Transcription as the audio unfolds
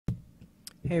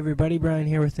Hey everybody, Brian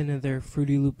here with another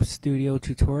Fruity Loop Studio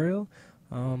tutorial.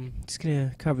 Just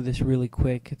gonna cover this really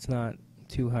quick. It's not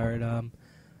too hard.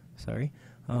 Sorry.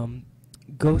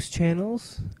 Ghost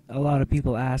channels. A lot of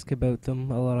people ask about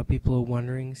them. A lot of people are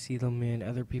wondering, see them in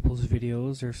other people's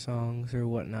videos or songs or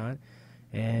whatnot.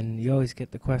 And you always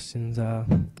get the questions,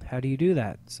 how do you do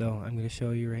that? So I'm gonna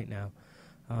show you right now.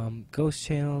 Ghost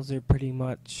channels are pretty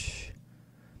much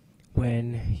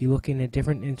when you look in a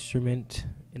different instrument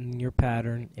in your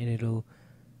pattern and it'll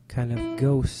kind of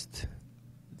ghost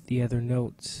the other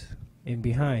notes in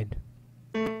behind.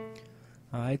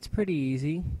 It's pretty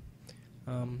easy.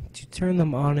 To turn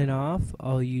them on and off,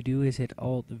 all you do is hit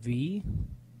Alt V,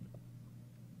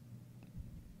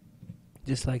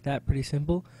 just like that, pretty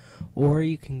simple. Or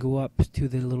you can go up to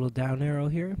the little down arrow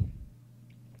here,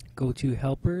 go to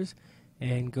Helpers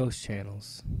and Ghost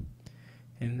Channels,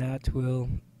 and that will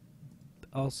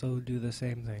also do the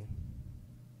same thing.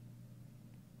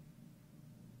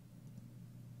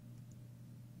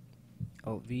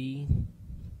 Alt V,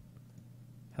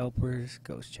 Helpers,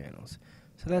 Ghost Channels.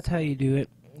 So that's how you do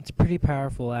it. It's pretty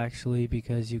powerful actually,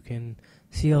 because you can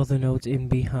see all the notes in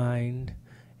behind,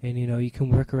 and you can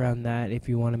work around that. If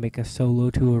you want to make a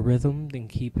solo to a rhythm, then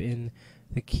keep in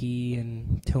the key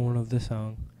and tone of the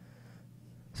song.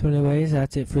 So anyways,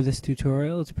 that's it for this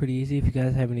tutorial. It's pretty easy. If you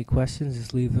guys have any questions,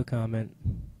 just leave a comment.